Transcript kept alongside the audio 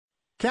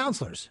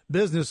Counselors,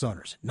 business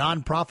owners,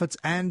 nonprofits,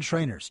 and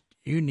trainers.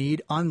 You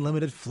need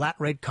unlimited flat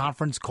rate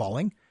conference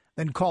calling?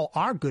 Then call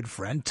our good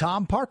friend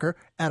Tom Parker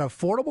at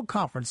Affordable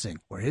Conferencing,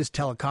 where his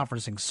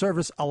teleconferencing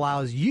service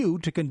allows you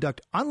to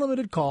conduct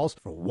unlimited calls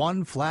for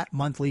one flat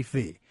monthly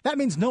fee. That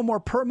means no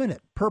more per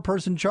minute, per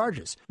person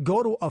charges.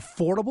 Go to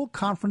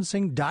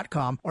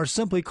affordableconferencing.com or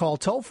simply call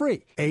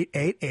toll-free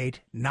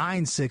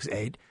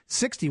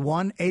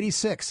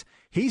 888-968-6186.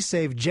 He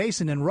saved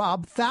Jason and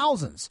Rob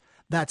thousands.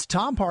 That's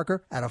Tom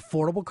Parker at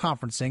Affordable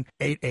Conferencing,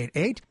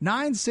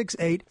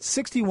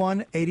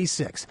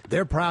 888-968-6186.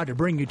 They're proud to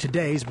bring you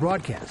today's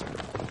broadcast.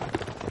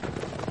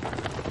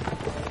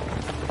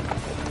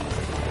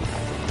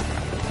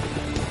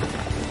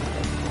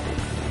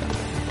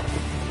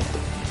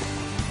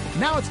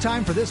 Now it's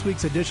time for this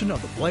week's edition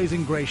of the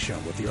Blazing Grace Show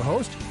with your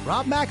host,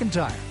 Rob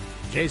McIntyre,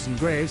 Jason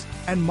Graves,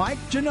 and Mike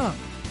Janung.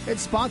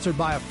 It's sponsored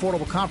by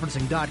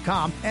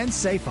AffordableConferencing.com and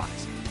Safe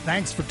Eyes.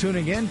 Thanks for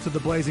tuning in to the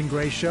Blazing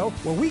Grace Show,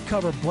 where we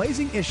cover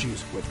blazing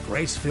issues with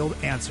grace-filled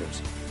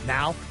answers.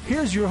 Now,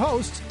 here's your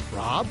hosts,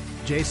 Rob,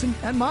 Jason,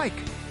 and Mike.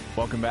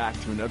 Welcome back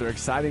to another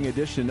exciting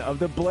edition of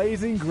the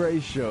Blazing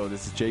Grace Show.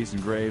 This is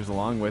Jason Graves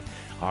along with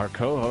our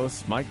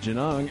co-host, Mike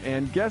Janung,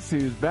 and guess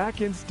who's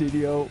back in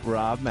studio,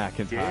 Rob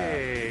McIntyre.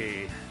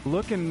 Yay!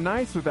 Looking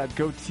nice with that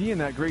goatee and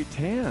that great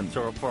tan.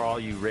 So for all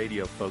you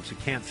radio folks who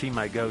can't see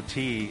my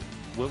goatee,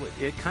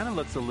 it kind of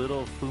looks a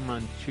little Fu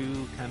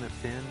Manchu kind of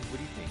thin. What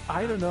do you think?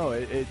 I don't know.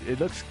 It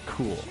looks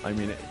cool. I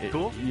mean,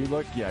 cool. You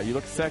look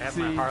sexy. Have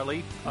my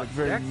Harley. Look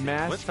very sexy.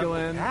 masculine. What's up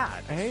with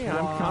that? Hey,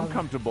 I'm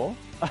comfortable.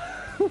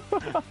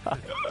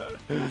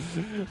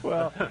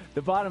 Well,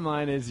 the bottom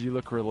line is you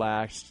look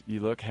relaxed, you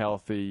look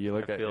healthy,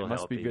 it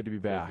must be good to be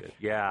back.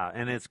 Yeah,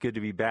 and it's good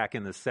to be back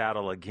in the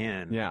saddle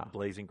again. Yeah.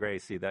 Blazing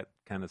Grace, see that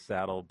kind of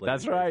saddle?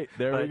 That's right.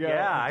 There we go.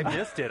 Yeah, I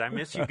missed it. I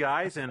miss you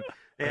guys, and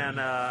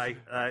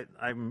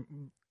I'm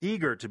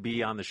eager to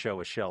be on the show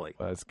with Shelley.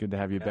 Well, it's good to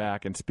have you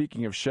back. And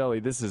speaking of Shelley,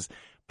 this is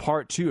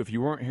part 2. If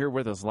you weren't here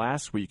with us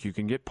last week, you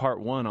can get part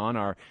 1 on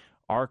our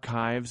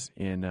archives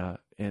on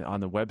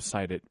the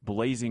website at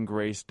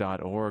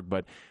blazinggrace.org.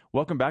 But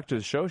welcome back to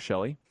the show,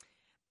 Shelley.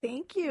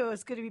 Thank you.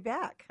 It's good to be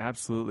back.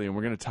 Absolutely. And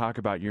we're going to talk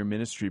about your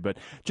ministry. But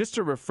just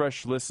to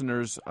refresh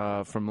listeners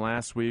from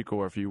last week,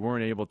 or if you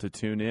weren't able to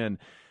tune in,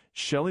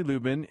 Shelley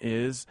Lubin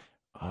is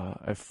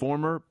a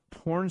former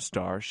porn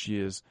star. She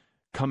has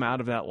come out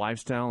of that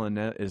lifestyle and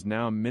is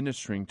now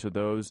ministering to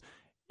those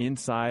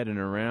inside and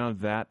around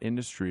that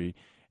industry.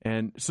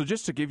 And so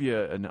just to give you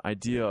an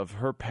idea of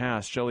her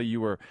past, Shelley,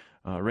 you were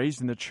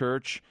raised in the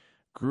church,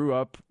 grew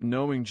up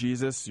knowing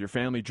Jesus. Your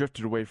family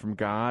drifted away from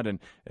God, and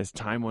as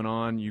time went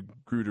on, you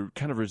grew to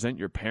kind of resent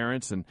your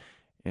parents, and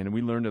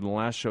we learned in the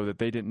last show that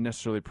they didn't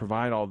necessarily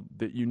provide all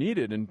that you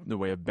needed in the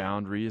way of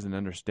boundaries and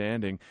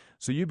understanding.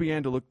 So you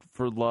began to look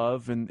for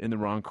love in the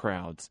wrong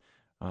crowds,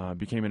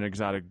 became an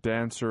exotic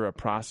dancer, a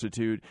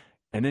prostitute,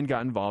 and then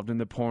got involved in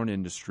the porn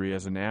industry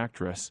as an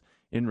actress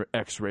in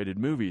X-rated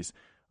movies.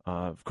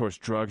 Of course,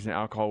 drugs and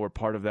alcohol were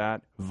part of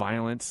that.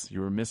 Violence, you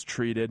were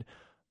mistreated,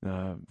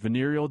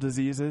 venereal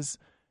diseases,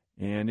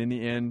 and in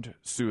the end,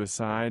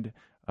 suicide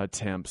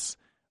attempts.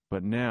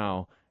 But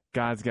now,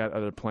 God's got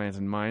other plans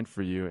in mind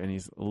for you, and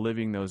He's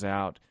living those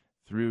out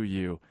through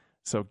you.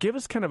 So give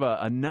us kind of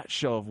a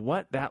nutshell of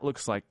what that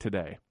looks like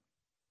today.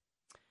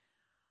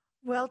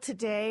 Well,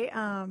 today,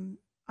 I'm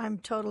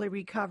totally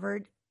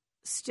recovered.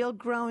 Still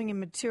growing and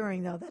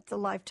maturing, though. That's a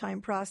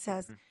lifetime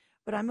process. Mm-hmm.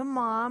 But I'm a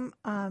mom.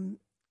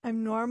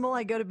 I'm normal.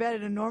 I go to bed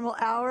at a normal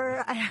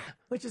hour,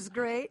 which is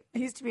great. I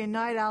used to be a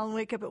night owl and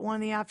wake up at 1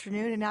 in the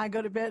afternoon, and now I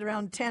go to bed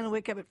around 10 and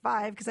wake up at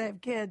 5 because I have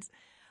kids.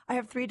 I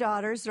have 3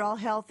 daughters. They're all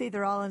healthy.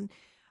 They're all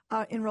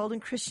enrolled in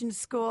Christian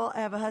school.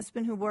 I have a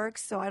husband who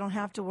works, so I don't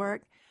have to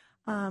work.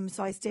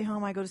 So I stay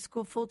home. I go to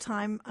school full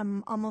time.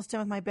 I'm almost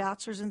done with my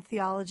bachelor's in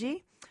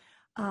theology.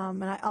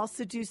 And I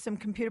also do some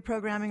computer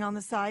programming on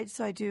the side,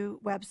 so I do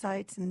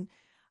websites, and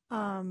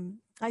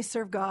I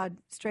serve God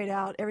straight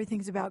out.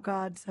 Everything's about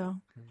God, so...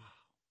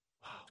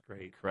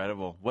 Great.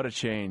 Incredible. What a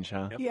change,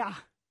 huh? Yep. Yeah.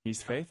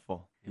 He's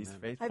faithful. He's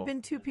faithful. I've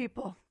been 2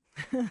 people.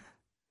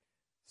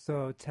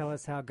 So tell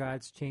us how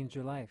God's changed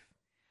your life.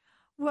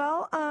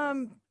 Well,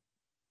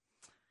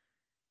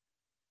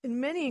 in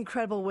many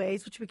incredible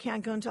ways, which we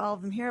can't go into all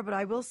of them here, but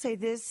I will say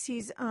this.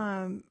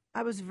 I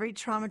was very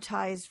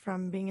traumatized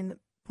from being in the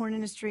porn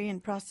industry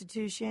and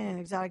prostitution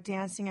and exotic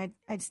dancing.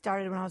 I'd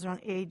started when I was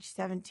around age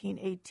 17,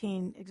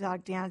 18,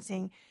 exotic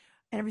dancing,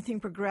 and everything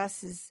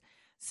progresses.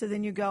 So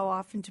then you go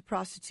off into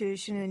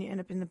prostitution and you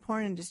end up in the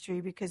porn industry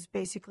because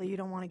basically you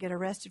don't want to get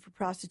arrested for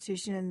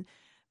prostitution. And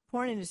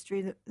porn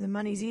industry, the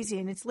money's easy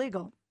and it's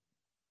legal.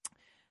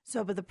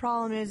 So, but the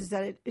problem is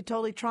that it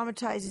totally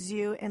traumatizes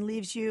you and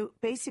leaves you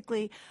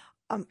basically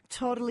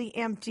totally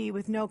empty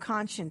with no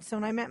conscience. So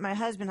when I met my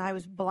husband, I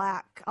was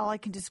black. All I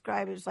can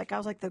describe it was like I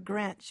was like the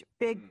Grinch,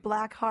 big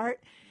black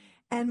heart.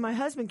 And my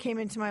husband came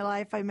into my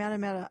life. I met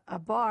him at a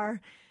bar.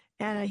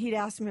 And he'd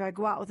asked me if I'd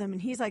go out with him,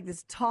 and he's like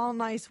this tall,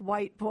 nice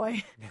white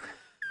boy.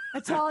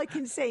 That's all I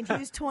can say. And he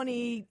was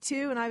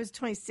 22 and I was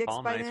 26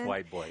 All by nice then.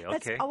 white boy.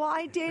 Okay. Well,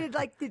 I dated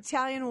like the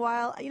Italian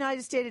while, I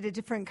just dated a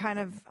different kind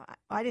of,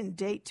 I didn't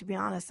date, to be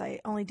honest. I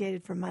only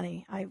dated for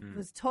money. I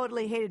was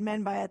totally hated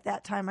men by at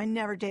that time. I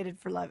never dated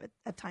for love at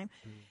that time.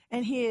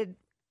 And he had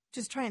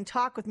just try and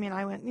talk with me. And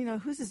I went,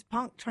 who's this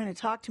punk trying to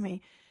talk to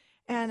me?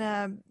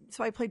 And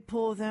so I played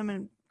pool with him.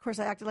 And of course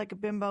I acted like a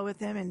bimbo with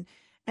him.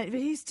 But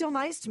he's still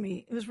nice to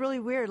me. It was really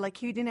weird. Like,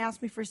 he didn't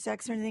ask me for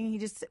sex or anything. He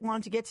just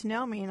wanted to get to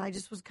know me, and I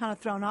just was kind of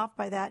thrown off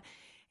by that.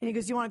 And he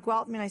goes, "Do you want to go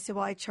out with me?" And I said,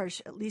 "Well, I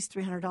charge at least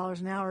 $300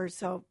 an hour."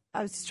 So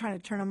I was just trying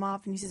to turn him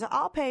off. And he says,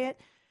 "I'll pay it."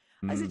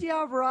 I said,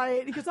 "Yeah,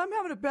 right." He goes, "I'm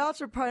having a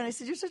bachelor party." And I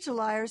said, "You're such a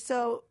liar."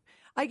 So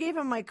I gave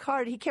him my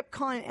card. He kept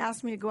calling and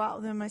asking me to go out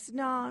with him. I said,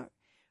 "No."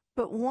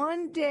 But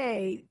one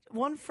day,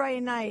 one Friday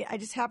night, I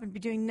just happened to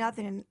be doing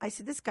nothing. And I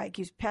said, "This guy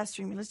keeps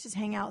pestering me. Let's just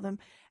hang out with him."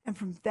 And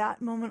from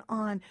that moment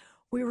on,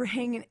 we were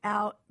hanging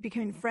out,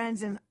 becoming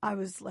friends, and I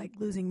was like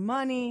losing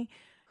money.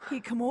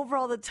 He'd come over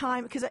all the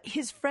time because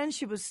his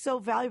friendship was so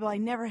valuable. I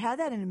never had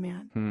that in a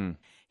man.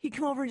 He'd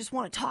come over and just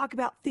want to talk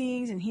about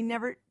things, and he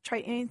never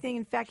tried anything.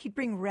 In fact, he'd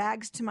bring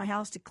rags to my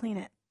house to clean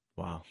it.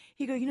 Wow.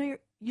 He'd go,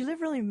 "You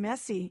live really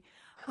messy.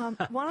 Why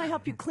don't I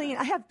help you clean?"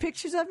 I have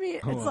pictures of me.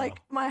 It's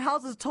like my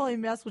house is totally a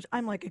mess, which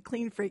I'm like a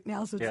clean freak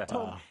now, so it's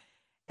total.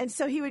 And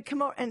so he would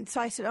come over, and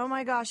so I said, "Oh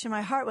my gosh," and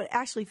my heart would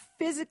actually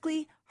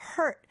physically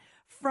hurt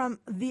from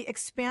the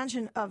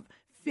expansion of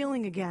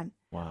feeling again.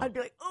 Wow. I'd be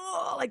like,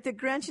 oh, like the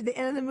Grinch at the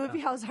end of the movie,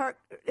 how his heart,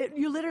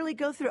 you literally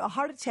go through a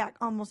heart attack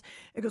almost.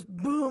 It goes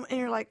boom, and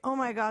you're like, oh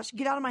my gosh,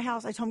 get out of my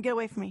house. I told him, get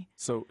away from me.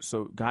 So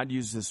God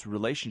used this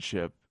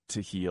relationship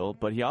to heal,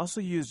 but he also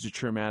used a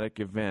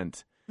traumatic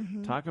event.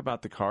 Talk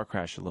about the car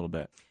crash a little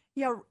bit.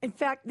 Yeah, in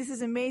fact, this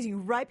is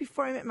amazing. Right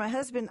before I met my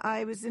husband,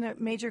 I was in a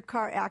major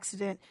car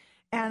accident,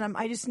 and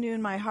I just knew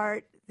in my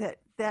heart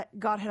that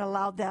God had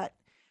allowed that.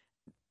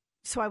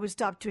 So I would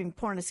stop doing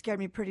porn. It scared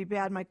me pretty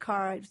bad. My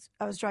car,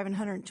 I was driving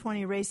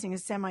 120 racing a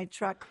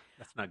semi-truck.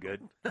 That's not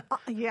good.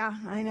 Yeah,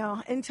 I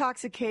know.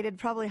 Intoxicated,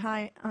 probably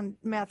high on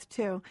meth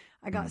too.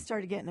 I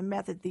started getting a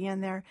meth at the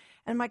end there.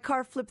 And my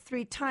car flipped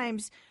 3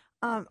 times.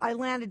 I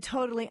landed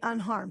totally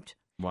unharmed.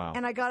 Wow.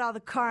 And I got out of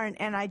the car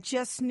and I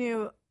just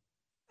knew,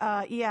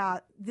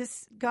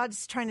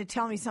 God's trying to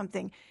tell me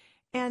something.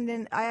 And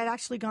then I had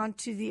actually gone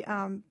to the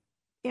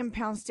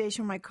impound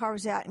station where my car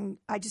was at, and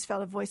I just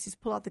felt a voice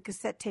just pull out the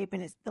cassette tape,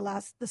 and it's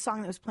the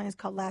song that was playing is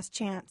called Last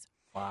Chance.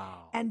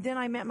 Wow. And then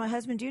I met my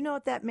husband. Do you know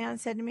what that man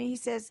said to me? He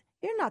says,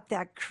 "You're not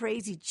that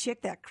crazy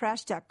chick that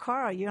crashed that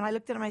car, are you?" And I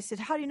looked at him, I said,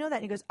 "How do you know that?"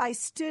 And he goes, "I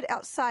stood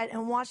outside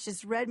and watched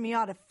this red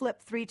Miata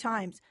flip 3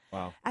 times.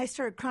 Wow. I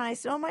started crying. I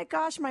said, "Oh my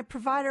gosh, my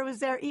provider was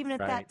there even at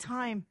that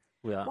time,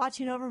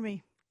 watching over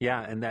me." Yeah,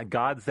 and that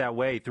God's that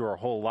way through our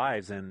whole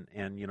lives, and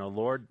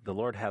the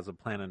Lord has a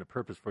plan and a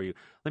purpose for you.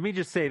 Let me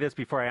just say this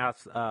before I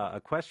ask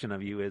a question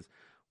of you: is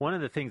one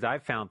of the things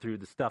I've found through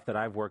the stuff that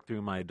I've worked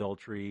through, my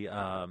adultery,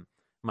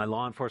 my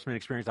law enforcement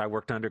experience. I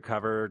worked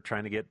undercover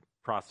trying to get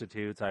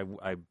prostitutes.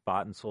 I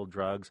bought and sold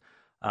drugs,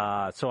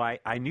 so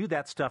I knew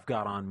that stuff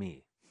got on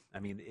me.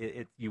 I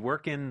mean, you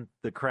work in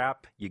the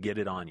crap, you get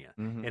it on you,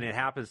 and it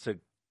happens to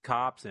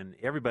cops and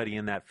everybody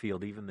in that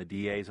field, even the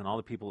DAs and all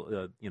the people,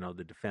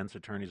 the defense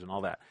attorneys and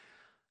all that.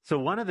 So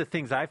one of the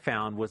things I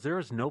found was there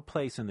is no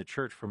place in the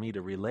church for me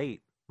to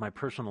relate my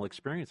personal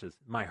experiences,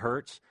 my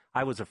hurts.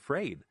 I was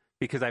afraid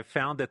because I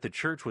found that the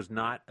church was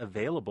not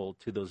available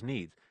to those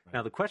needs. Right.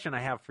 Now, the question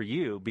I have for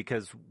you,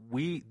 because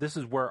this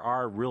is where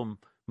our real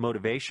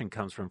motivation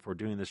comes from for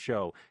doing this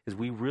show, is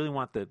we really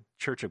want the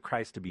Church of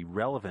Christ to be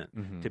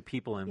relevant to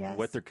people and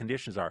what their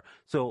conditions are.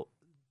 So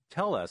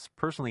tell us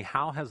personally,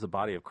 how has the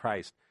body of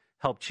Christ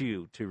helped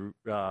you to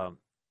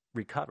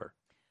recover?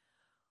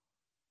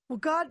 Well,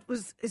 God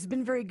has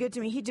been very good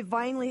to me. He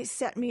divinely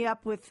set me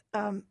up with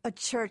a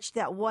church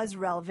that was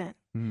relevant.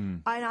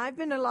 And I've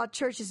been to a lot of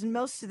churches, and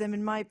most of them,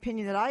 in my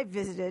opinion, that I've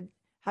visited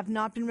have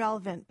not been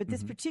relevant. But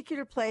this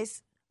particular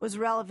place was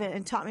relevant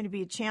and taught me to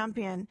be a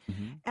champion.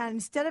 And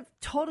instead of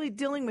totally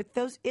dealing with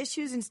those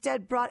issues,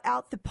 instead brought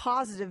out the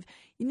positive.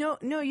 No,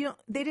 you don't,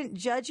 they didn't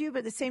judge you, but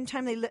at the same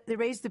time they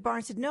raised the bar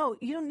and said, "No,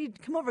 you don't need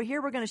to come over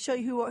here. We're going to show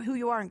you who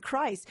you are in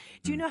Christ.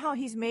 Do you know how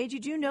He's made you?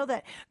 Do you know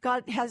that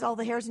God has all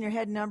the hairs in your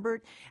head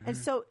numbered?" And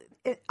so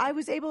I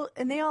was able,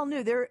 and they all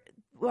knew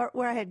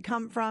where I had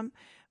come from.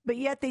 But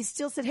yet they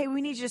still said, "Hey,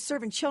 we need you to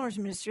serve in children's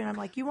ministry." And I'm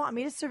like, "You want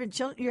me to serve in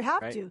children? You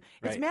have to.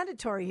 It's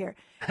mandatory here."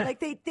 Like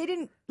they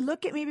didn't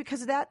look at me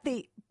because of that.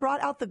 They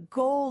brought out the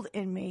gold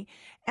in me.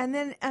 And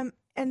then and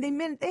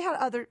they had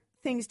other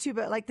things too,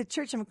 but like the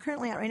church I'm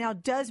currently at right now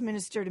does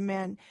minister to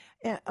men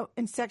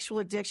in sexual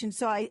addiction.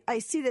 So I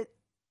see that,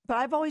 but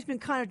I've always been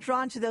kind of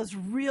drawn to those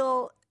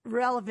real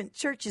relevant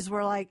churches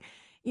where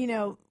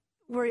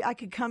where I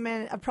could come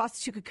in, a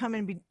prostitute could come in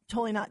and be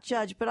totally not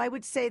judged. But I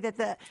would say that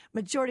the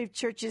majority of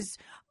churches,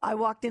 I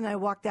walked in and I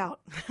walked out.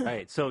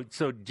 Right. So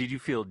did you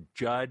feel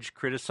judged,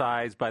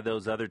 criticized by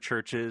those other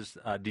churches?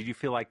 Did you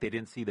feel like they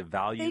didn't see the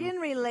value? They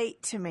didn't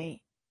relate to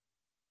me.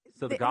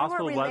 So the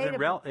gospel wasn't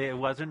relevant.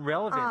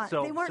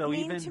 They weren't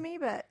mean to me,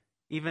 but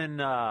even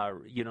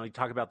you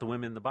talk about the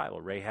women in the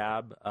Bible,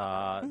 Rahab,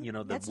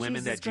 the That's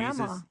women Jesus' that Jesus.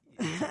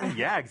 grandma.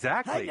 Yeah,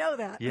 exactly. I know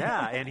that.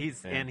 Yeah,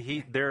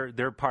 and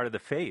they're part of the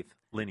faith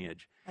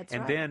lineage. That's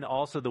and right. then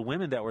also the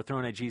women that were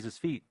thrown at Jesus'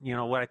 feet.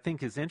 What I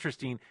think is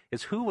interesting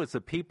is who was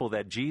the people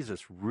that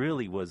Jesus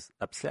really was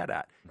upset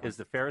at? Is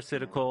the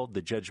Pharisaical,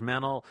 the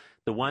judgmental,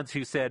 the ones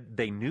who said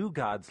they knew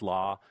God's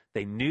law,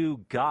 they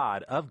knew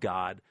God,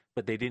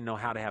 but they didn't know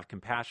how to have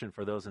compassion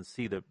for those and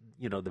see the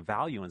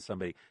value in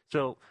somebody.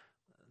 So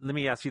let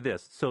me ask you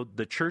this. So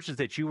the churches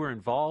that you were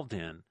involved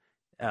in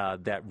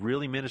that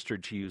really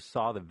ministered to you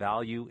saw the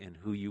value in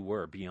who you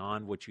were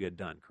beyond what you had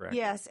done, correct?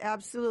 Yes,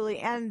 absolutely.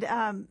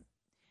 And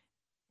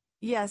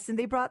yes, and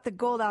they brought the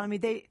gold out of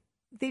me.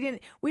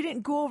 We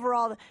didn't go over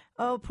all the,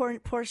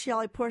 poor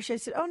Shelley. I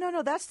said,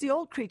 no, that's the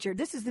old creature.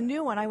 This is the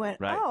new one. I went,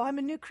 Right. I'm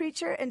a new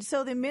creature. And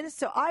so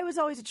I was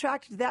always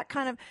attracted to that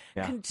kind of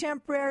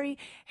contemporary,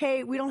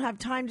 hey, we don't have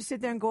time to sit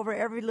there and go over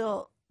every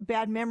little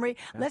bad memory.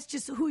 Let's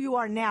just who you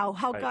are now,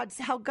 how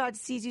God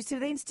sees you. So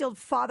they instilled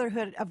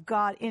fatherhood of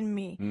God in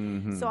me.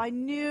 Mm-hmm. So I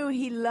knew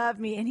he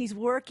loved me and he's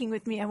working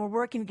with me and we're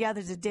working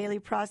together as a daily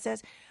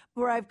process.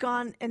 Where I've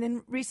gone, and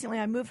then recently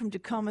I moved from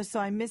Tacoma, so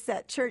I missed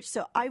that church.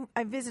 So I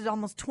visited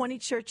almost 20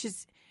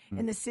 churches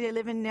in the city I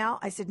live in now.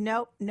 I said,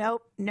 nope,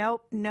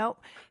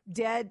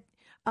 dead,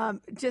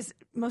 just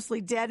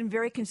mostly dead and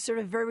very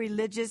conservative, very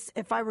religious.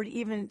 If I were to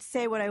even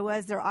say what I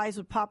was, their eyes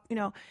would pop,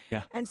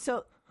 Yeah. And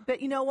so, but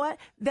you know what?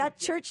 That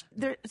church,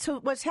 so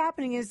what's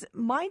happening is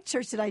my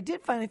church that I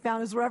did finally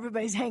found is where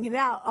everybody's hanging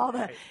out.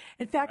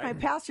 In fact, my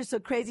pastor's so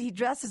crazy, he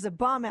dressed as a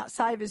bum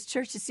outside of his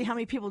church to see how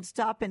many people would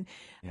stop. And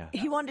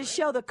he wanted to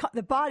show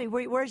the body,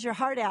 where's your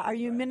heart at? Are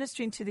you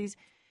ministering to these?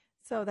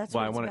 So that's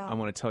what it's about. I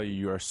want to tell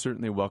you are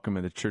certainly welcome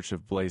in the Church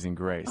of Blazing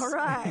Grace. All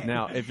right.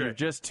 Now, if you're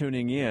just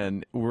tuning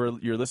in,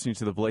 you're listening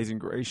to the Blazing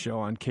Grace Show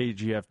on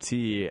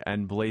KGFT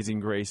and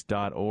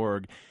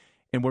blazinggrace.org.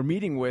 And we're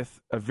meeting with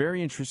a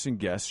very interesting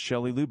guest,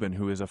 Shelley Lubin,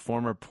 who is a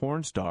former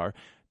porn star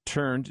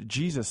turned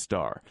Jesus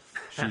star.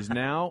 She's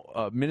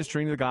now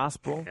ministering the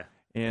gospel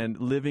and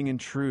living in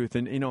truth.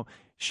 And,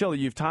 Shelley,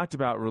 you've talked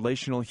about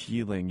relational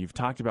healing. You've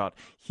talked about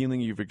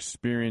healing you've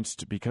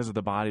experienced because of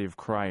the body of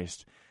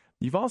Christ.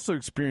 You've also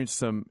experienced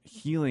some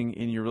healing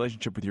in your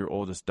relationship with your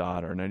oldest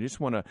daughter. And I just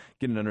want to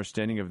get an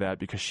understanding of that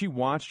because she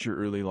watched your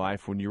early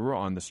life when you were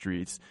on the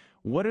streets.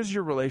 What is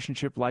your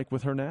relationship like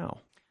with her now?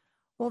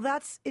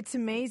 Well, it's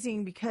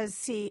amazing because,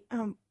 see,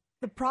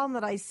 the problem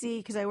that I see,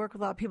 because I work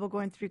with a lot of people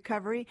going through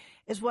recovery,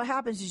 is what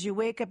happens is you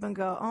wake up and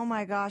go, oh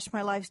my gosh,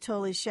 my life's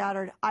totally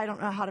shattered. I don't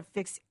know how to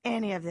fix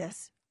any of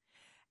this.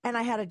 And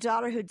I had a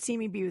daughter who'd seen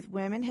me be with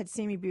women, had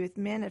seen me be with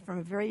men, and from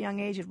a very young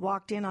age had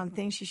walked in on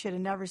things she should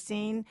have never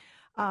seen,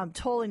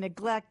 totally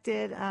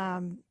neglected.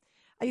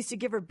 I used to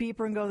give her a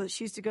beeper and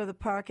she used to go to the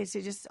park. I'd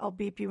say, I'll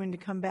beep you when you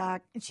come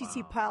back. And she'd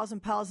see piles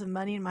and piles of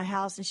money in my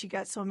house, and she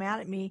got so mad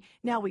at me.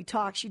 Now we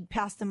talk. She'd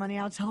pass the money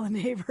out to all the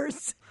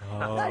neighbors.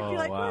 I'd be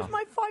like, where's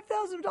my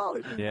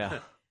 $5,000? Yeah.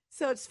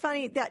 So it's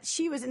funny that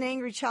she was an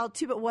angry child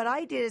too. But what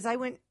I did is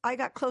I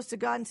got close to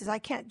God and says, I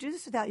can't do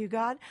this without you,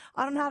 God.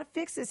 I don't know how to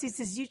fix this. He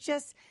says, you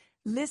just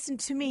listen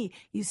to me.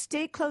 You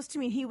stay close to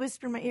me. And he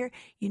whispered in my ear,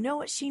 you know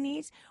what she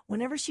needs?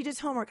 Whenever she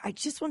does homework, I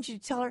just want you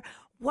to tell her,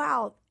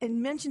 wow,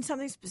 and mention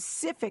something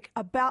specific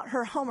about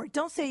her homework.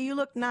 Don't say you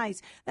look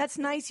nice. That's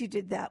nice you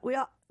did that.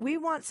 We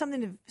want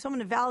someone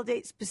to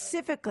validate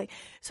specifically.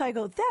 So I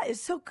go, that is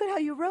so good how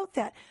you wrote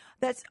that.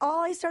 That's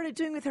all I started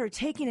doing with her,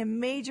 taking a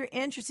major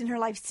interest in her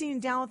life, sitting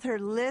down with her,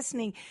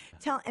 listening,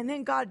 and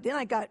then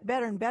I got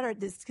better and better at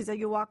this because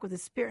you walk with the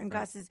Spirit, and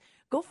God says,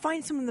 go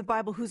find someone in the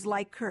Bible who's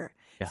like her.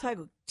 Yeah. So I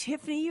go,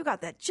 Tiffany, you got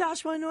that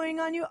Joshua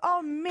anointing on you?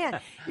 Oh, man,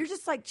 you're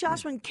just like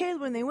Joshua and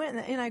Caleb when they went.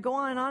 And I go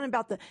on and on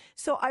about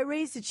so I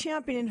raised a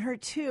champion in her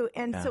too.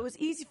 And so it was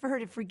easy for her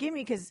to forgive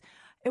me because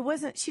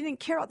she didn't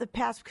care about the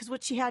past because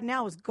what she had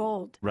now was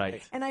gold.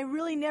 Right. And I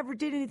really never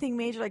did anything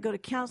major. I go to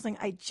counseling.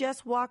 I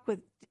just walk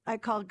I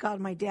call God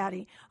my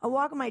daddy. I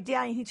walk with my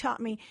daddy and he taught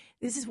me,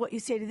 this is what you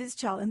say to this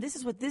child. And this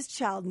is what this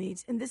child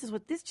needs. And this is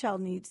what this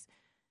child needs.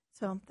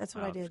 So that's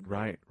what I did.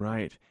 Right.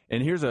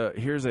 And here's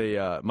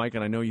a Mike,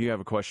 and I know you have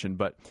a question,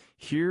 but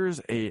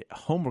here's a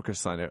homework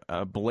assignment,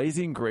 a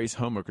Blazing Grace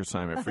homework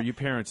assignment for you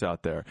parents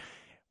out there.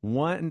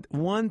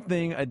 One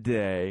thing a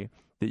day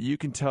that you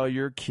can tell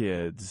your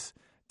kids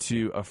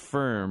to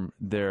affirm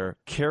their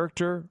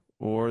character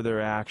or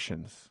their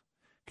actions.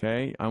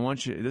 Okay?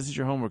 This is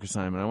your homework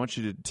assignment. I want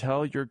you to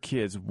tell your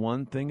kids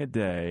one thing a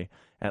day,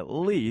 at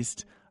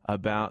least,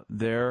 about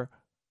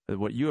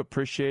what you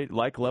appreciate,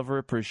 love, or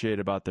appreciate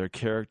about their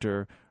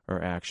character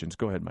or actions.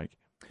 Go ahead, Mike.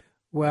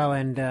 Well,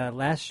 and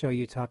last show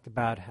you talked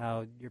about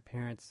how your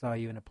parents saw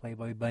you in a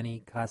Playboy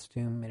bunny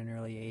costume at an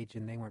early age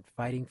and they weren't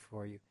fighting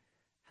for you.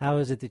 How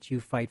is it that you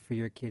fight for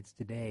your kids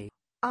today?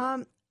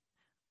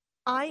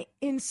 I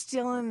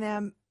instill in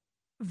them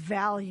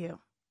value.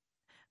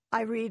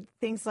 I read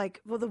things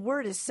like, well, the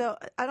word is so,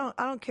 I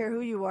don't care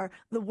who you are,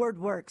 the word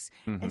works.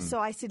 And so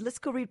I said, let's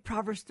go read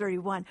Proverbs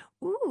 31.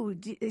 Ooh,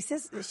 it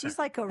says she's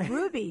like a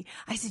ruby.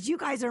 I said, you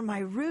guys are my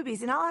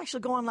rubies. And I'll actually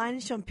go online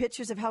and show them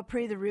pictures of how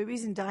pretty the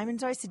rubies and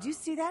diamonds are. I said, you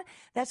see that?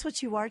 That's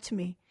what you are to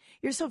me.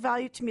 You're so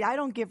valued to me. I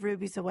don't give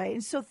rubies away.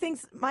 And so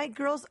my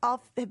girls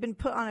all have been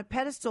put on a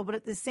pedestal, but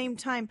at the same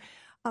time,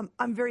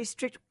 I'm very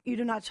strict. You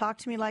do not talk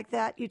to me like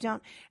that. You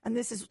don't. And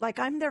this is like,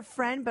 I'm their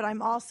friend, but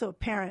I'm also a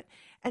parent.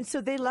 And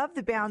so they love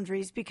the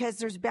boundaries because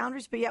there's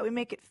boundaries, but yet we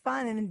make it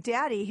fun. And then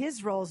Daddy,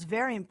 his role is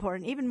very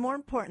important, even more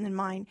important than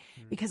mine,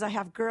 because I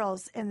have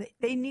girls and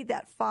they need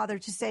that father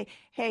to say,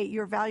 hey,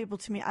 you're valuable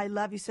to me. I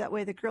love you. So that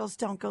way the girls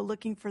don't go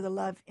looking for the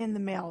love in the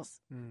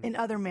males, in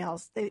other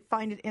males. They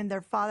find it in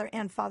their father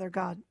and Father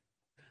God.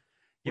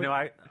 You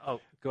know,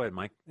 go ahead,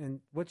 Mike.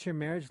 And what's your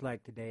marriage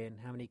like today, and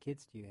how many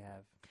kids do you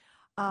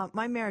have?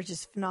 My marriage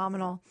is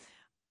phenomenal.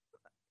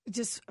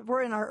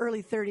 We're in our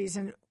early 30s,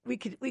 and we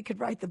could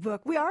write the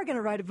book. We are going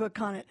to write a book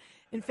on it,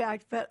 in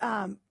fact. But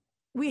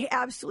we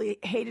absolutely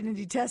hated and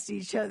detested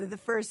each other the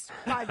first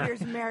 5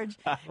 years of marriage.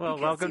 Well,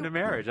 welcome to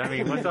marriage. I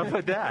mean, what's up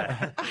with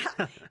that?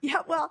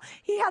 Yeah, well,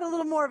 he had a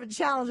little more of a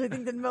challenge, I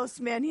think, than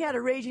most men. He had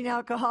a raging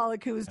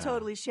alcoholic who was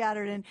totally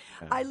shattered, and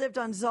I lived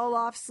on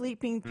Zoloft,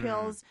 sleeping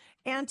pills,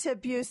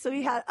 anti-abuse. So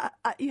he had,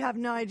 you have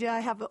no idea.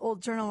 I have an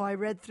old journal I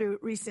read through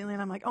recently,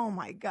 and I'm like, oh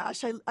my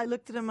gosh. I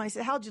looked at him, I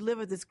said, how'd you live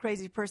with this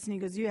crazy person? He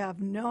goes, you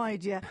have no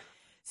idea.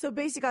 So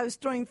basically, I was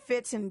throwing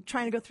fits and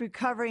trying to go through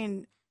recovery,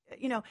 and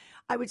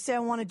I would say, I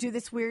want to do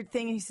this weird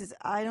thing. And he says,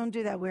 I don't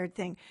do that weird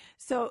thing.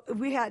 So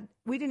we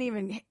didn't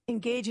even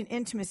engage in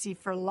intimacy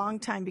for a long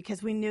time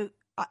because we knew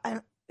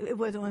it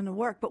wasn't going to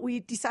work. But we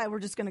decided we're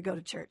just going to go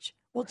to church.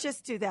 We'll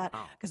just do that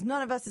because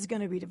none of us is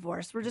going to be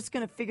divorced. We're just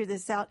going to figure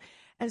this out.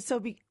 And so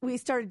we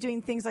started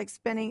doing things like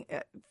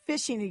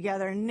fishing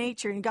together in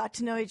nature and got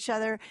to know each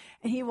other.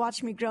 And he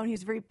watched me grow, and he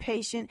was very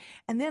patient.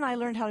 And then I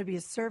learned how to be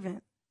a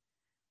servant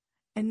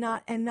and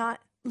not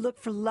look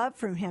for love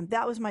from him.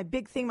 That was my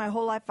big thing my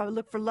whole life. I would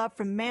look for love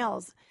from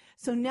males.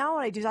 So now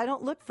what I do is I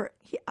don't look for,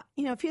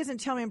 if he doesn't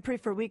tell me I'm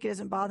pretty for a week, it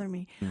doesn't bother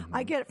me.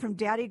 I get it from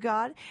Daddy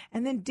God.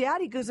 And then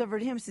Daddy goes over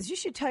to him and says, you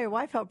should tell your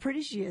wife how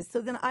pretty she is. So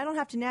then I don't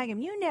have to nag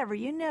him. You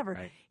never.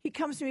 Right. He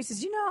comes to me and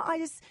says,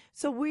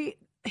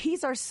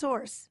 he's our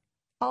source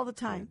all the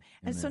time.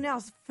 And so now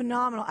it's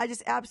phenomenal. I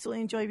just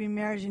absolutely enjoy being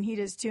married, and he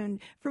does too.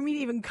 And for me to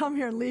even come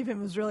here and leave him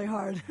was really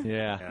hard.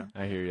 Yeah.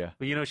 I hear you.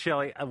 Well,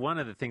 Shelley, one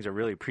of the things I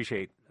really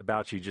appreciate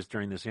about you just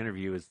during this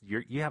interview is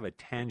you have a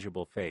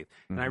tangible faith.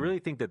 And I really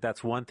think that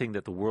that's one thing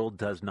that the world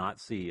does not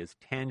see is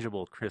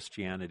tangible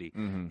Christianity.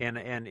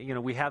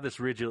 And we have this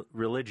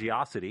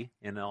religiosity,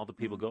 and all the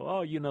people go,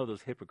 oh,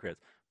 those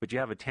hypocrites. But you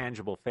have a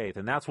tangible faith.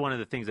 And that's one of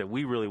the things that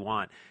we really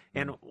want.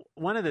 And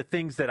one of the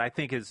things that I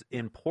think is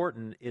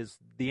important is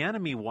the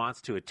enemy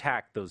wants to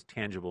attack those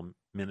tangible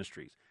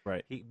ministries,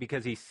 right?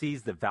 Because he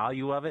sees the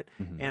value of it.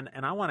 And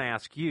I want to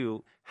ask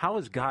you, how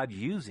is God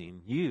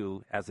using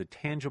you as a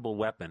tangible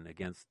weapon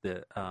against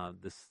the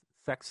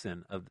sex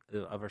sin of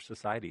our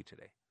society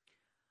today?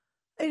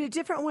 In a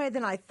different way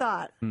than I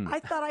thought. I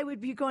thought I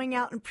would be going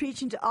out and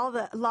preaching to all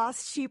the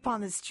lost sheep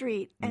on the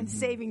street and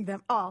saving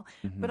them all.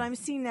 But I'm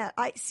seeing that.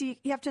 You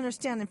have to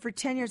understand, and for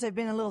 10 years I've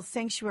been in a little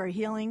sanctuary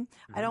healing.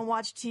 I don't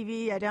watch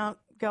TV. I don't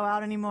go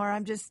out anymore.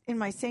 I'm just in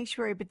my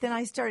sanctuary. But then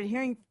I started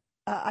hearing,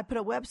 I put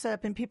a website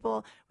up, and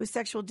people with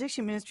sexual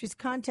addiction ministries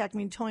contacted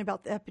me and told me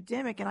about the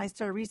epidemic, and I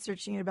started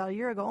researching it about a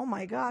year ago. Oh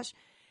my gosh.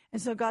 And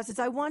so God says,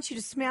 I want you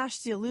to smash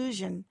the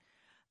illusion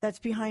that's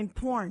behind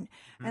porn.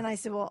 And I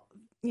said, well,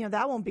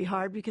 that won't be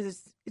hard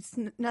because it's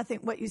nothing.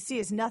 What you see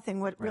is nothing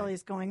what really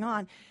is going on.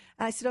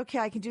 And I said, okay,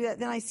 I can do that.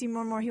 Then I see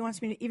more and more. He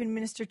wants me to even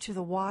minister to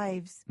the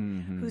wives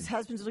whose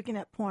husbands are looking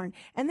at porn,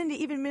 and then to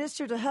even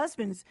minister to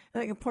husbands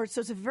looking at porn.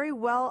 So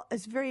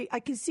I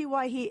can see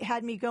why he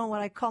had me go on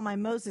what I call my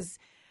Moses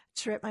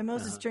trip, my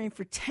Moses journey.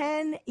 For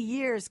 10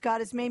 years,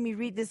 God has made me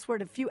read this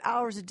word a few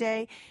hours a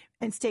day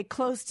and stay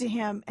close to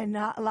him and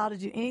not allowed to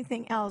do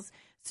anything else.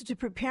 So to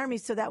prepare me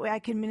so that way I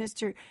can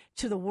minister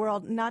to the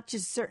world, not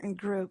just certain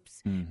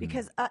groups.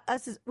 Because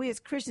we as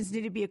Christians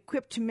need to be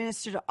equipped to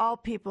minister to all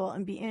people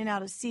and be in and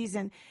out of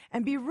season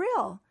and be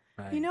real.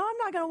 Right. I'm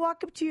not going to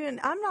walk up to you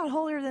and I'm not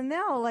holier than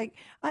thou. Like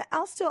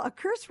I'll still, a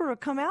curse word will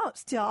come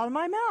out out of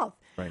my mouth.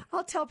 Right.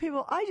 I'll tell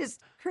people, I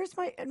just cursed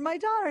my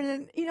daughter,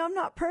 and I'm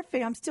not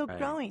perfect. I'm still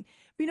growing.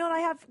 But I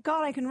have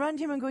God. I can run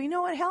to him and go, you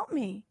know what? Help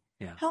me.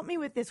 Yeah. Help me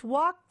with this.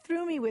 Walk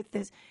through me with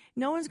this.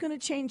 No one's going to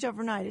change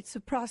overnight. It's a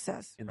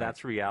process. And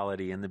that's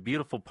reality. And the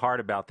beautiful part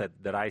about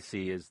that I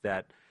see is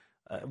that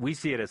we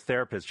see it as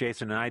therapists,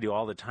 Jason and I do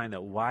all the time,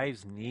 that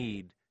wives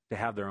need to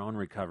have their own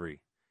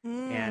recovery.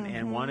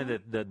 And one of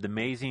the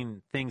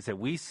amazing things that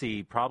we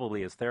see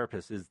probably as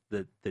therapists is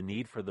the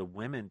need for the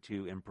women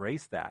to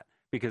embrace that,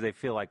 because they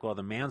feel like, well,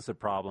 the man's the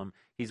problem.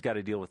 He's got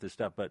to deal with this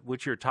stuff. But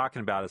what you're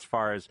talking about as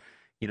far as,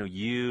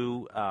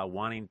 you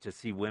wanting to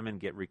see women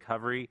get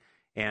recovery,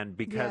 and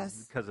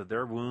because of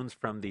their wounds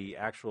from the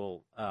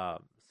actual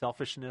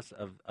selfishness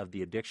of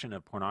the addiction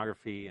of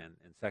pornography and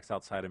sex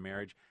outside of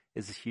marriage,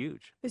 is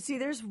huge. You see,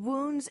 there's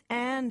wounds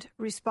and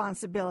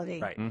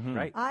responsibility. Right, Mm-hmm.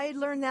 right. I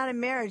learned that in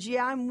marriage.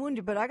 Yeah, I'm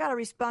wounded, but I got a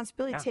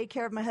responsibility to take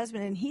care of my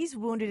husband, and he's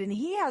wounded, and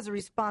he has a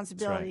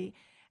responsibility.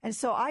 And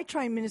so I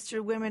try and minister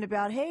to women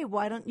about, hey,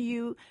 why don't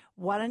you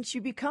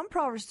become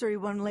Proverbs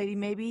 31 lady?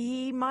 Maybe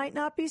he might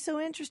not be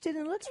so interested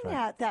in looking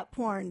at that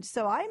porn.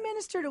 So I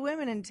minister to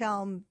women and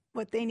tell them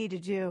what they need to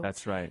do.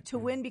 That's right. To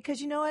win,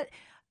 because you know what?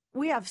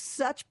 We have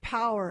such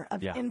power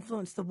of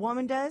influence. The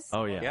woman does.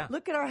 Oh, yeah. Yeah.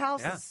 Look at our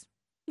houses. Yeah.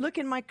 Look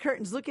at my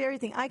curtains. Look at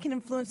everything. I can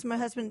influence my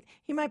husband.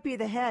 He might be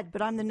the head,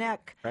 but I'm the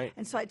neck. Right.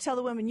 And so I tell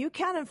the women, you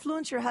can't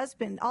influence your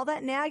husband. All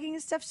that nagging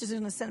and stuff's just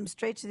going to send him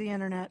straight to the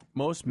internet.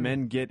 Most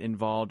men get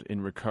involved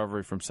in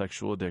recovery from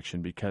sexual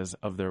addiction because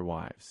of their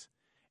wives.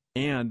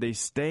 And they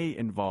stay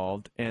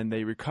involved and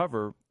they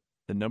recover.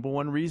 The number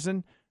one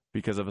reason,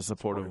 because of a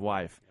supportive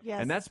wife.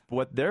 Yes. And that's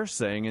what they're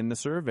saying in the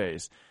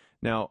surveys.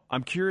 Now,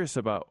 I'm curious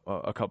about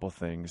a couple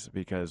things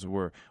because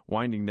we're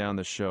winding down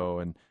the show.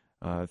 And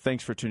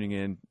thanks for tuning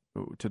in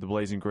to the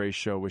Blazing Grace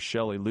Show with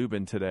Shelley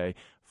Lubin today,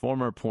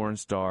 former porn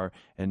star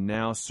and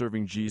now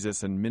serving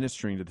Jesus and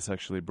ministering to the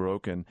sexually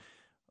broken.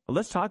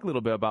 Let's talk a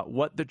little bit about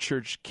what the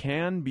church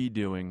can be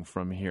doing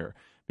from here,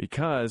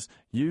 because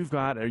you've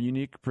got a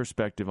unique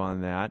perspective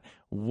on that.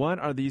 What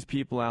are these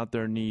people out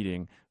there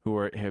needing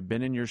who have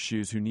been in your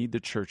shoes, who need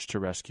the church to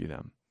rescue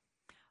them?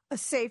 A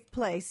safe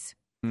place.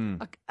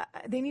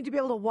 They need to be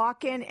able to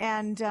walk in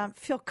and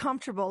feel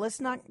comfortable. Let's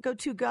not go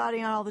too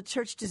gaudy on all the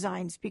church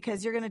designs,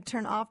 because you're going to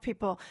turn off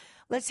people.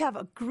 Let's have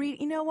a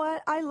greet. You know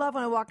what? I love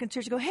when I walk in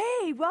church and go,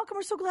 hey, welcome.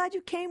 We're so glad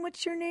you came.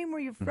 What's your name? Where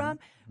are you from?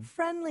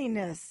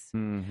 Friendliness,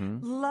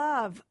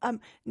 love.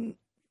 You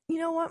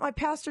know what? My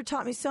pastor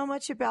taught me so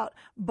much about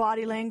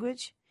body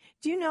language.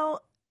 Do you know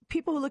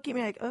people who look at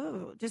me like,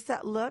 oh, just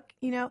that look,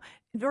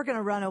 they're going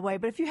to run away.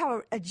 But if you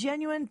have a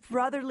genuine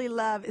brotherly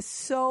love, is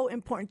so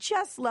important.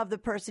 Just love the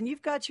person.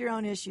 You've got your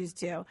own issues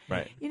too.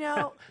 Right.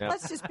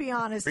 Let's just be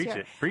honest Preach here.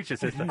 it. Preach it,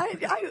 sister.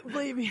 I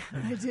believe me,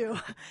 I do.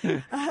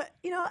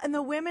 And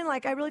the women,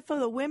 I really feel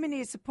the women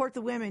need to support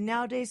the women.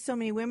 Nowadays, so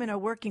many women are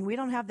working. We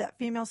don't have that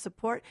female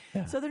support.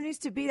 Yeah. So there needs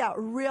to be that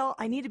real,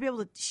 I need to be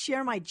able to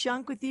share my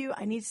junk with you.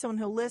 I need someone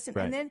who'll listen.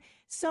 Right. And then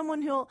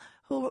someone who'll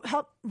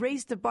help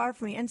raise the bar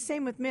for me. And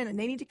same with men. And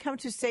they need to come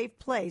to a safe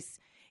place.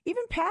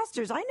 Even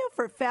pastors, I know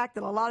for a fact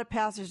that a lot of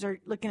pastors are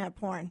looking at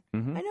porn. I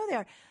know they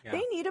are. Yeah.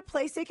 They need a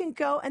place they can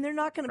go, and they're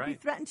not going to be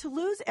threatened to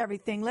lose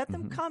everything. Let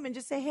them come and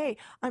just say, hey,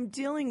 I'm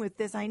dealing with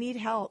this. I need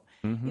help.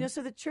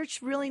 So the church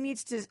really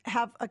needs to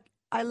have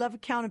I love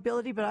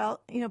accountability, but I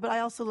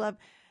also love,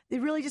 they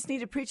really just need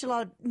to preach a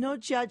lot of no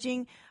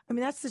judging. I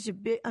mean, that's such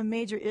a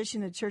major issue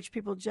in the church,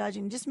 people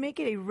judging. Just make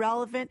it a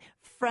relevant,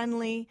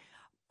 friendly,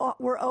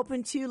 we're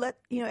open to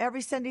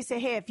every Sunday say,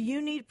 hey, if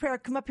you need prayer,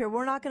 come up here.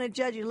 We're not going to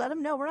judge you. Let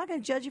them know we're not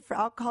going to judge you for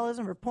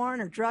alcoholism or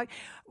porn or drug.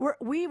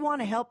 We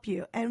want to help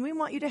you, and we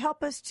want you to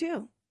help us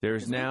too.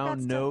 There's now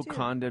no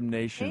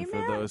condemnation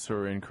for those who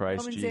are in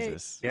Christ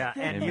Jesus. Yeah,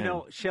 and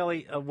Amen.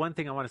 Shelley, one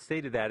thing I want to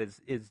say to that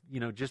is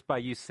just by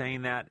you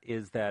saying that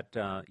is that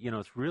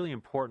it's really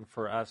important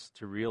for us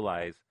to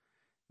realize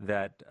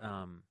that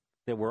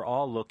that we're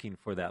all looking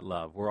for that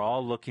love. We're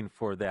all looking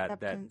for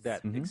that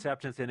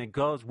acceptance, and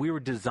we were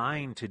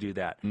designed to do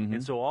that.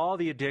 And so all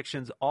the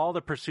addictions, all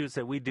the pursuits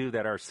that we do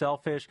that are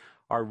selfish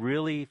are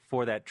really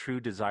for that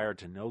true desire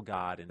to know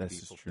God and be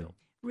fulfilled.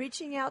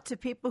 Reaching out to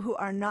people who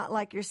are not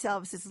like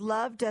yourselves says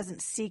love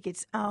doesn't seek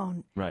its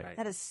own. Right.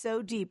 That is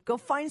so deep. Go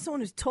find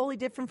someone who's totally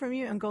different from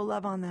you and go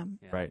love on them.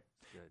 Yeah. Right.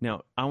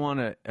 Now, I want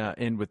to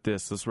end with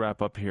this. Let's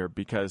wrap up here,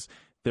 because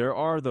there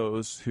are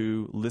those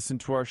who listen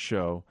to our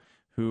show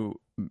who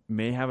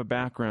may have a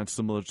background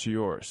similar to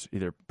yours,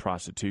 either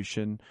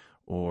prostitution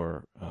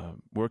or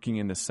working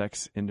in the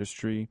sex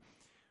industry.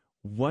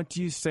 What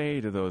do you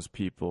say to those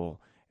people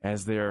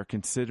as they are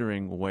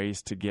considering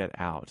ways to get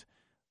out?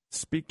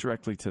 Speak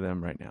directly to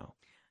them right now.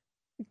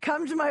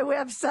 Come to my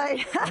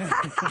website.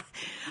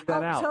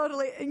 out.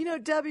 Totally.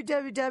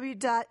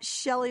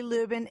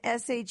 www.shelleylubben,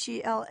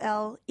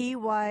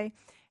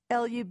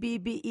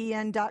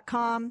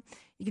 SHELLEYLUBBEN.com.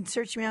 You can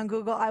search me on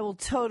Google. I will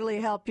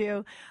totally help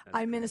you.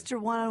 I minister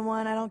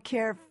one-on-one. I don't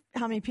care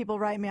how many people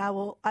write me. I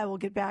will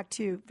get back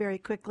to you very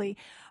quickly.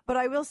 But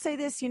I will say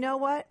this, you know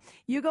what?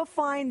 You go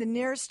find the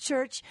nearest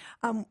church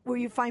where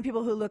you find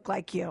people who look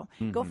like you.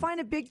 Go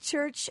find a big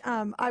church.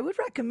 I would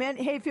recommend,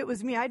 hey, if it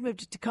was me, I'd move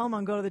to Tacoma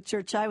and go to the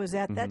church I was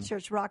at. That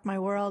church rocked my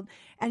world.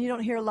 And you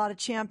don't hear a lot of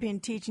champion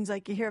teachings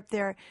like you hear up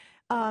there.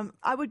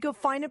 I would go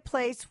find a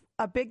place,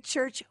 a big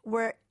church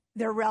where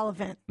they're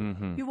relevant.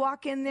 You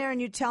walk in there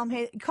and you tell them,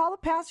 hey, call the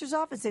pastor's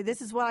office, say,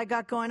 this is what I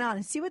got going on,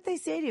 and see what they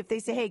say to you. If they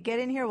say, hey, get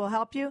in here, we'll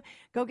help you,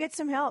 go get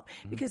some help,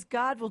 because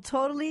God will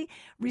totally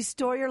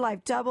restore your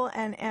life double,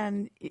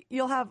 and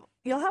you'll have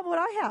what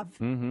I have.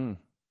 Amen.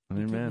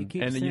 You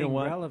keep and saying you know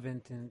what?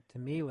 relevant, and to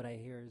me what I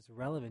hear is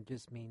relevant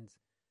just means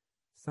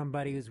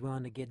somebody who's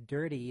willing to get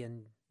dirty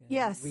and and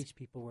Yes. reach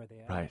people where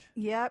they are. Right.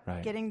 Yep,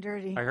 Right. getting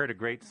dirty. I heard a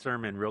great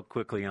sermon real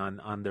quickly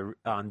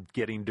on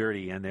getting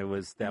dirty, and there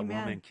was that Amen.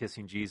 woman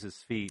kissing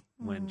Jesus' feet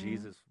when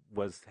Jesus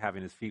was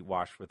having his feet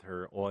washed with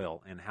her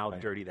oil, and how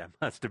dirty that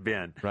must have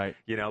been. Right.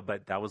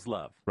 But that was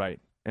love. Right.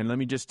 And let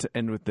me just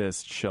end with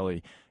this,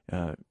 Shelley.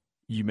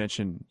 You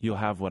mentioned you'll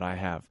have what I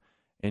have,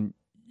 and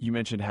you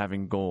mentioned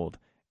having gold.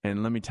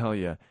 And let me tell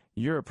you,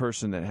 you're a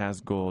person that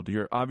has gold.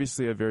 You're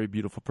obviously a very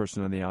beautiful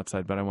person on the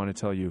outside, but I want to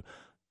tell you,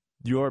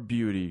 your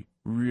beauty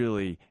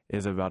really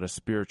is about a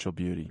spiritual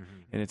beauty,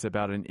 and it's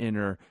about an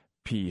inner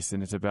peace,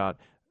 and it's about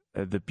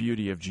the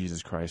beauty of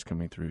Jesus Christ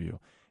coming through you.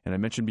 And I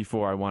mentioned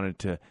before I wanted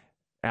to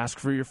ask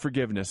for your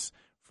forgiveness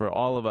for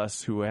all of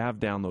us who have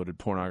downloaded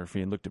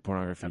pornography and looked at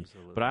pornography.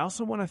 Absolutely. But I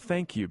also want to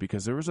thank you,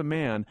 because there was a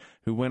man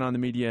who went on the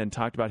media and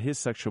talked about his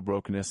sexual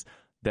brokenness,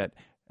 that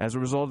as a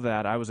result of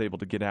that, I was able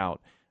to get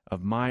out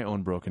of my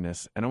own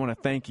brokenness. And I want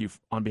to thank you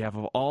on behalf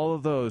of all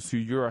of those who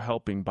you're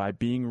helping by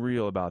being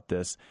real about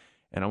this.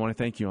 And I want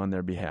to thank you on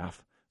their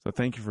behalf. So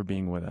thank you for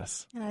being with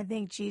us. And I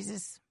thank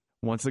Jesus.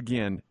 Once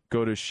again,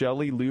 go to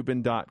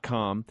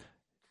ShelleyLubben.com,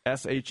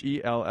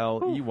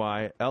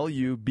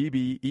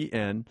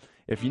 ShelleyLubben.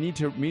 If you need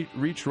to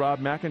reach Rob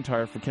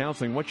McIntyre for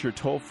counseling, what's your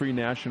toll-free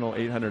national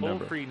 800 number?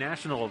 Toll-free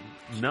national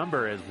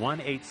number is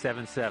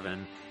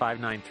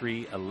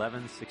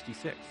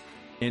 1-877-593-1166.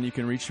 And you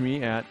can reach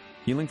me at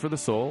Healing for the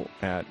Soul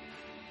at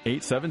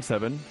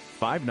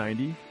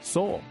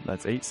 877-590-SOUL.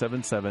 That's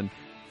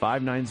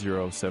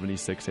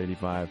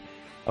 877-590-7685.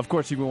 Of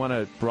course, if you want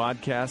a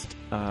broadcast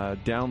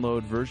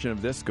download version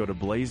of this, go to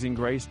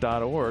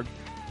blazinggrace.org.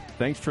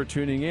 Thanks for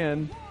tuning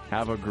in.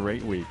 Have a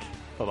great week.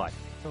 Bye-bye.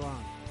 So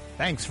long.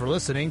 Thanks for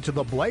listening to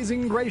The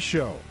Blazing Grace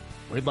Show.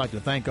 We'd like to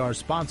thank our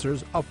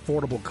sponsors,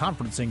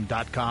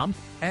 AffordableConferencing.com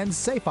and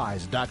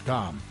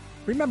SafeEyes.com.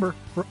 Remember,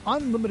 for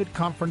unlimited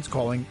conference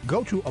calling,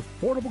 go to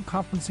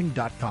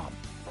AffordableConferencing.com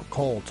or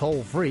call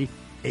toll-free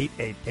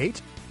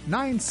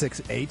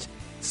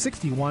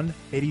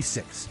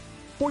 888-968-6186.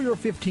 For your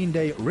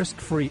 15-day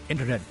risk-free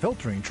internet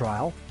filtering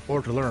trial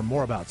or to learn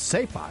more about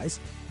SafeEyes,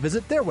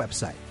 visit their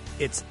website.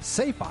 It's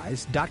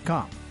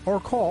SafeEyes.com or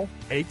call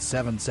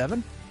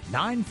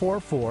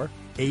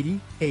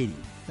 877-944-8080.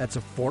 That's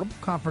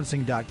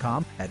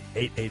AffordableConferencing.com at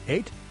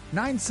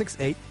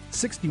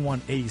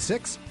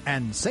 888-968-6186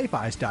 and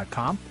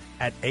SafeEyes.com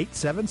at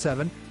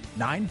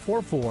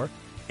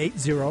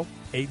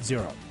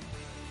 877-944-8080.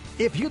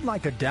 If you'd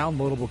like a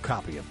downloadable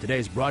copy of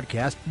today's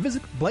broadcast,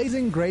 visit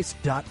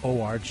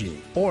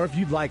blazinggrace.org. Or if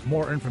you'd like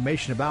more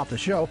information about the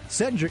show,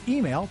 send your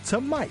email to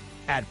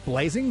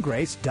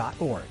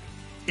mike@blazinggrace.org.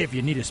 If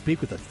you need to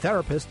speak with a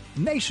therapist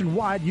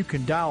nationwide, you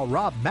can dial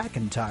Rob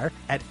McIntyre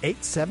at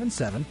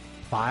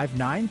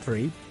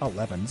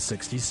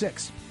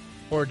 877-593-1166.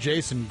 Or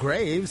Jason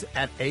Graves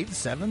at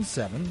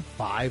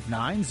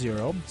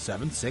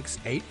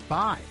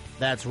 877-590-7685.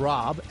 That's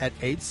Rob at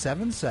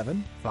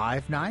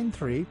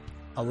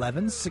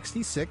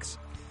 877-593-1166.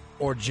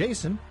 Or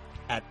Jason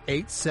at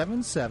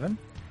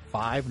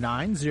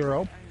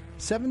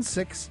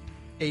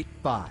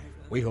 877-590-7685.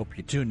 We hope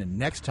you tune in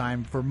next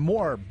time for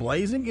more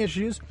blazing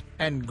issues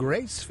and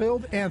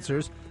grace-filled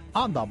answers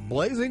on The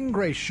Blazing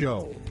Grace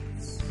Show.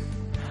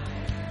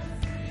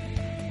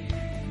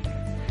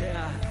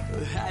 Yeah,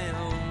 I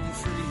am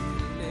free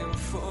now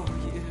for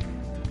you.